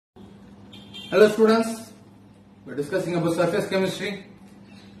Hello students, we are discussing about surface chemistry,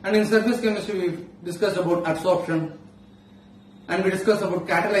 and in surface chemistry we discussed about adsorption, and we discussed about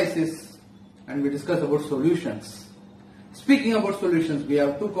catalysis, and we discussed about solutions. Speaking about solutions, we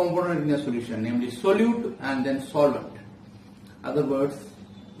have two components in a solution, namely solute and then solvent. Other words,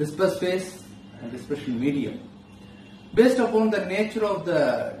 disperse phase and dispersion medium. Based upon the nature of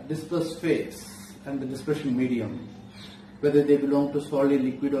the disperse phase and the dispersion medium, whether they belong to solid,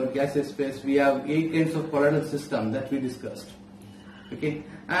 liquid or gaseous phase, we have 8 kinds of colloidal system that we discussed. Okay,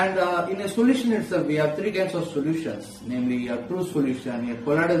 and in a solution itself we have 3 kinds of solutions, namely a true solution, a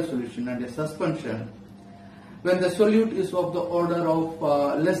colloidal solution and a suspension. When the solute is of the order of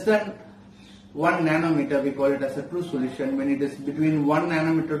less than 1 nanometer, we call it as a true solution. When it is between 1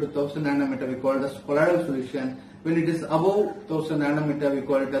 nanometer to 1000 nanometer, we call it as colloidal solution. When it is above 1000 nanometer, we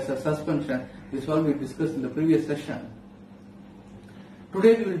call it as a suspension. This all we discussed in the previous session.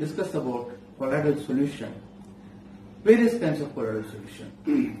 Today we will discuss about colloidal solution. Various kinds of colloidal solution.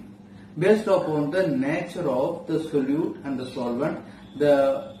 Based upon the nature of the solute and the solvent,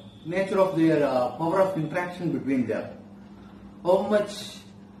 the nature of their power of interaction between them. How much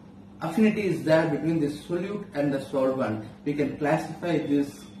affinity is there between the solute and the solvent? We can classify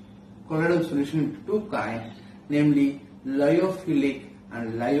this colloidal solution into 2 kinds, namely lyophilic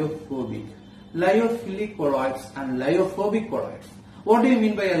and lyophobic. Lyophilic colloids and lyophobic colloids. What do you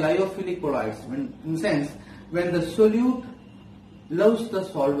mean by a lyophilic colloids? In sense, when the solute loves the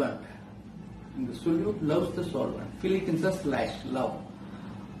solvent, philic in sense like, love,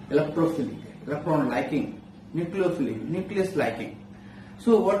 electrophilic, electron liking, nucleophilic, nucleus liking.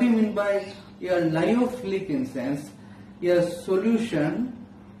 So what do you mean by a lyophilic in sense? A solution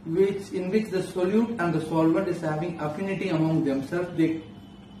in which the solute and the solvent is having affinity among themselves, they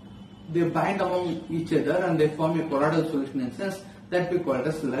bind among each other and they form a colloidal solution in sense that we call it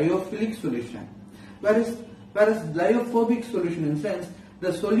as lyophilic solution. Whereas lyophobic solution in sense, the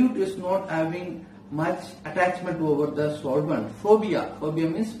solute is not having much attachment over the solvent. Phobia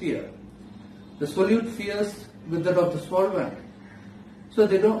means fear. The solute fears with that of the solvent. So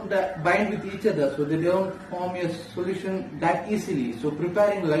they don't bind with each other, so they don't form a solution that easily. So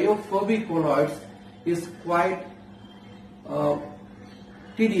preparing lyophobic colloids is quite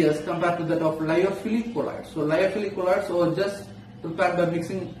tedious compared to that of lyophilic colloids. So lyophilic colloids are just prepared by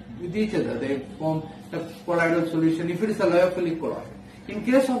mixing with each other. They form a colloidal solution if it is a lyophilic colloid. In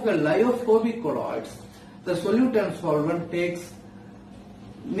case of a lyophobic colloids, the solute and solvent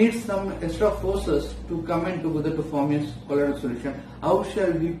needs some extra forces to come in together to form a colloidal solution. How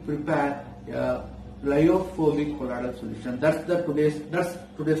shall we prepare a lyophobic colloidal solution? That's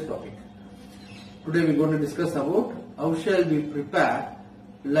today's topic. Today we are going to discuss about how shall we prepare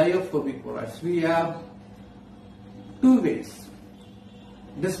lyophobic colloids. We have 2 ways: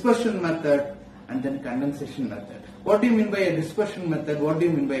 dispersion method and then condensation method. What do you mean by a dispersion method? What do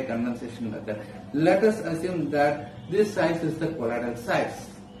you mean by a condensation method? Let us assume that this size is the colloidal size.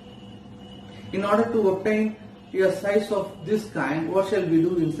 In order to obtain a size of this kind, what shall we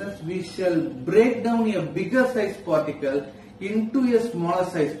do? In sense, we shall break down a bigger size particle into a smaller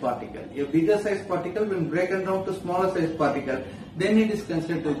size particle. A bigger size particle, when broken down to smaller size particle, then it is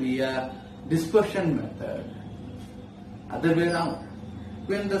considered to be a dispersion method. Other way around.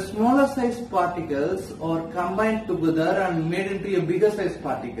 When the smaller size particles are combined together and made into a bigger size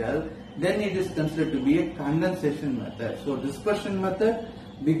particle, then it is considered to be a condensation method. So dispersion method,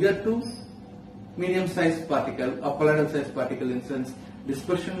 bigger to medium size particle, a colloidal size particle in sense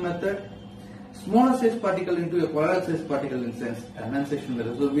dispersion method, smaller size particle into a colloidal size particle in sense condensation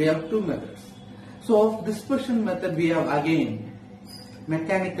method. So we have 2 methods. So of dispersion method we have again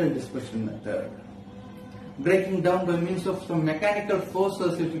mechanical dispersion method. Breaking down by means of some mechanical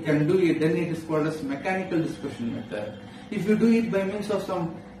forces, if you can do it, then it is called as mechanical dispersion method. If you do it by means of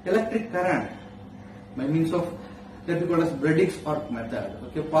some electric current, by means of that we call as Bredick's arc method,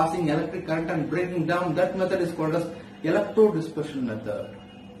 okay, passing electric current and breaking down, that method is called as electrodispersion method.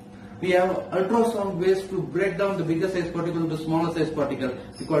 We have ultrasound ways to break down the bigger size particle to smaller size particle,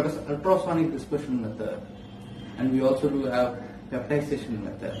 we call it as ultrasonic dispersion method. And we also do have peptidization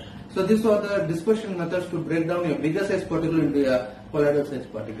method. So these are the dispersion methods to break down a bigger size particle into a colloidal size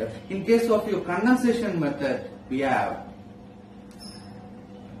particle. In case of your condensation method, we have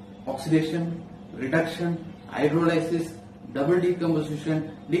oxidation, reduction, hydrolysis, double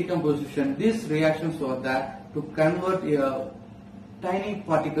decomposition. These reactions are there to convert tiny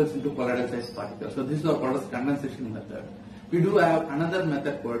particles into colloidal size particles. So these are called as condensation method. We do have another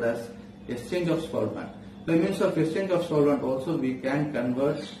method called as exchange of solvent. By means of exchange of solvent also we can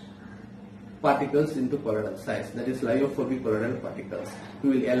convert particles into colloidal size, that is lyophobic colloidal particles. We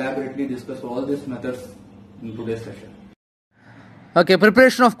will elaborately discuss all these methods in today's session. Okay,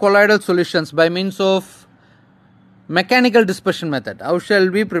 preparation of colloidal solutions by means of mechanical dispersion method. How shall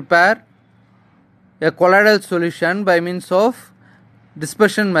we prepare a colloidal solution by means of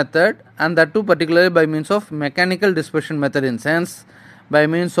dispersion method, and that too particularly by means of mechanical dispersion method, in sense by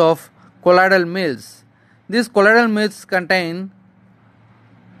means of colloidal mills. These colloidal mills contain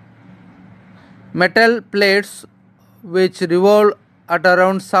metal plates which revolve at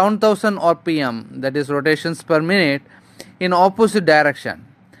around 7000 rpm, that is rotations per minute, in opposite direction,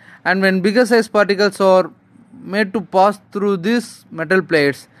 and when bigger size particles are made to pass through these metal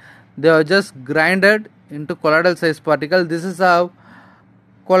plates, they are just grinded into colloidal size particle. This is how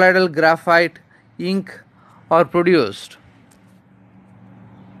colloidal graphite ink are produced.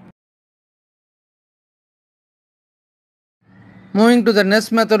 Moving to the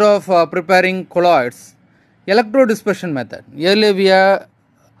next method of preparing colloids, electrodispersion method. Earlier we have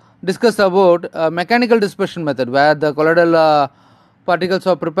discussed about mechanical dispersion method, where the colloidal particles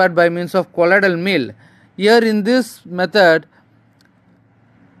are prepared by means of colloidal mill. Here in this method,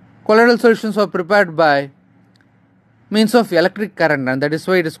 colloidal solutions are prepared by means of electric current, and that is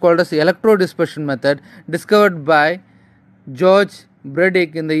why it is called as electrodispersion method, discovered by George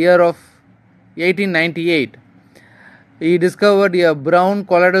Bredick in the year of 1898. He discovered a brown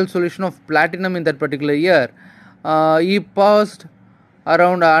colloidal solution of platinum in that particular year. He passed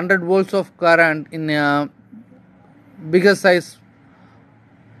around 100 volts of current in a bigger size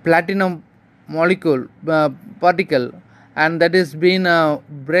platinum molecule particle, and that is been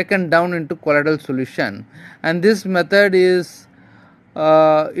broken down into colloidal solution. And this method is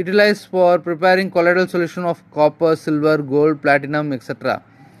utilized for preparing colloidal solution of copper, silver, gold, platinum, etc.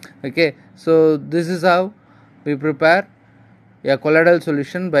 Okay, so this is how we prepare a colloidal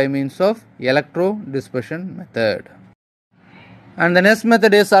solution by means of electrodispersion method. And the next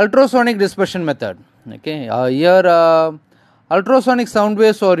method is ultrasonic dispersion method. Okay, here ultrasonic sound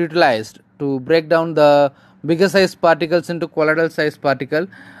waves are utilized to break down the bigger size particles into colloidal size particle.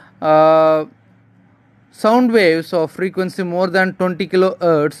 Sound waves of frequency more than 20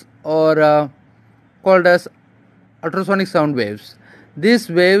 kilohertz are called as ultrasonic sound waves. These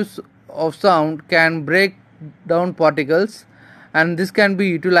waves of sound can break down particles, and this can be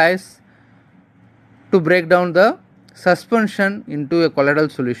utilized to break down the suspension into a colloidal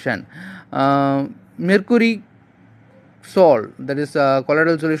solution. Mercury salt, that is a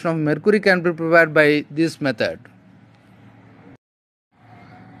colloidal solution of mercury, can be prepared by this method.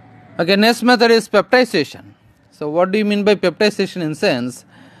 Okay, next method is peptization. So what do you mean by peptization? In sense,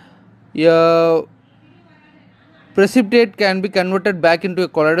 a precipitate can be converted back into a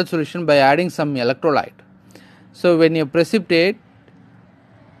colloidal solution by adding some electrolyte. So when a precipitate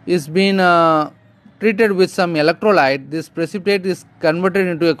is being treated with some electrolyte, this precipitate is converted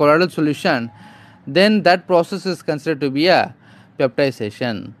into a colloidal solution, then that process is considered to be a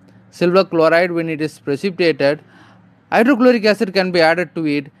peptization. Silver chloride, when it is precipitated, hydrochloric acid can be added to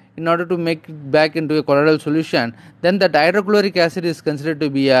it in order to make it back into a colloidal solution. Then that hydrochloric acid is considered to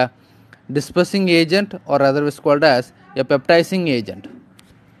be a dispersing agent, or otherwise called as a peptizing agent.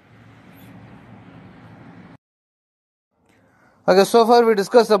 Okay, so far we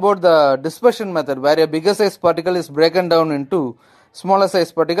discussed about the dispersion method, where a bigger size particle is broken down into smaller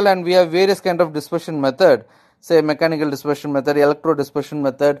size particle, and we have various kind of dispersion method, say mechanical dispersion method, electro dispersion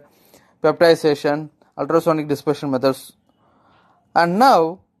method, peptization, ultrasonic dispersion methods. And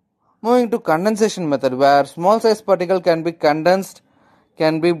now moving to condensation method, where small size particle can be condensed,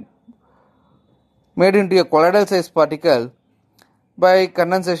 can be made into a colloidal size particle by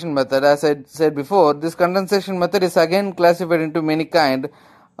condensation method. As I said before, this condensation method is again classified into many kind,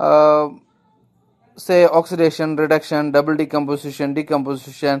 say oxidation, reduction, double decomposition,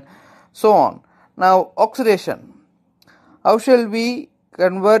 decomposition, so on. Now oxidation. How shall we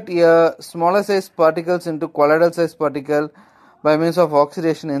convert a smaller size particles into colloidal size particle by means of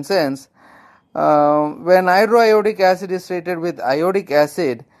oxidation? In sense, when hydroiodic acid is treated with iodic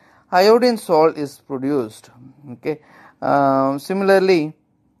acid, iodine salt is produced. Okay. Similarly,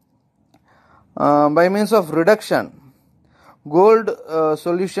 by means of reduction, gold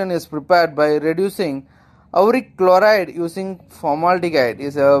solution is prepared by reducing auric chloride using formaldehyde.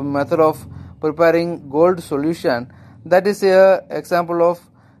 Is a method of preparing gold solution. That is a example of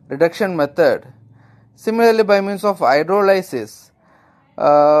reduction method. Similarly, by means of hydrolysis,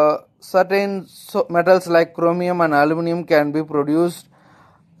 certain metals like chromium and aluminum can be produced.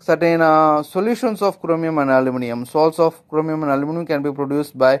 Certain solutions of chromium and aluminum, salts of chromium and aluminum, can be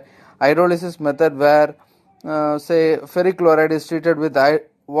produced by hydrolysis method, where say ferric chloride is treated with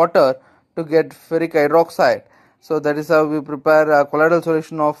water to get ferric hydroxide. So that is how we prepare a colloidal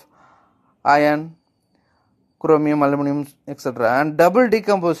solution of iron, chromium, aluminum, etc. And double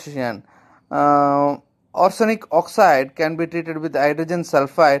decomposition. Arsenic oxide can be treated with hydrogen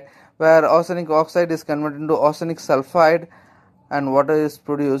sulfide, where arsenic oxide is converted into arsenic sulfide and water is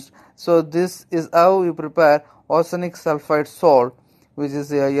produced. So this is how we prepare arsenic sulfide salt, which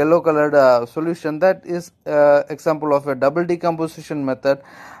is a yellow colored solution. That is example of a double decomposition method.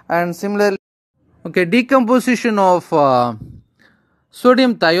 And similarly, decomposition of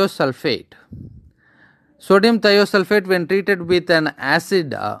sodium thiosulfate. Sodium thiosulfate, when treated with an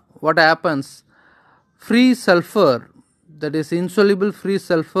acid, what happens? Free sulfur, that is insoluble free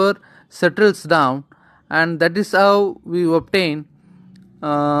sulfur, settles down, and that is how we obtain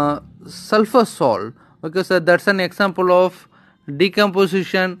sulfur salt, because that's an example of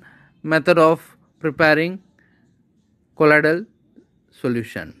decomposition method of preparing colloidal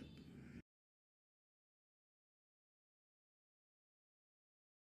solution.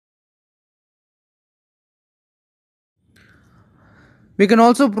 We can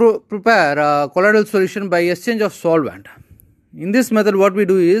also prepare a colloidal solution by exchange of solvent. In this method, what we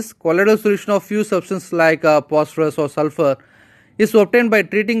do is colloidal solution of few substances like phosphorus or sulfur is obtained by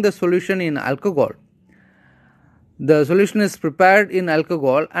treating the solution in alcohol. The solution is prepared in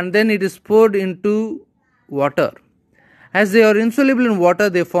alcohol and then it is poured into water. As they are insoluble in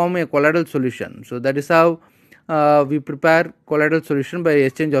water, they form a colloidal solution. So that is how we prepare colloidal solution by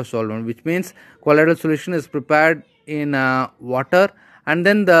exchange of solvent, which means colloidal solution is prepared in water and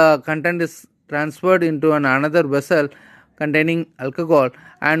then the content is transferred into another vessel containing alcohol,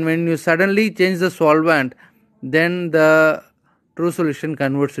 and when you suddenly change the solvent, then the true solution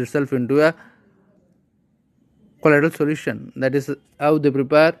converts itself into a colloidal solution. That is how they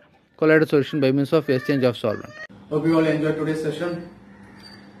prepare colloidal solution by means of exchange of solvent. Hope you all enjoyed today's session.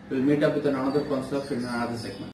 We'll meet up with another concept in another segment.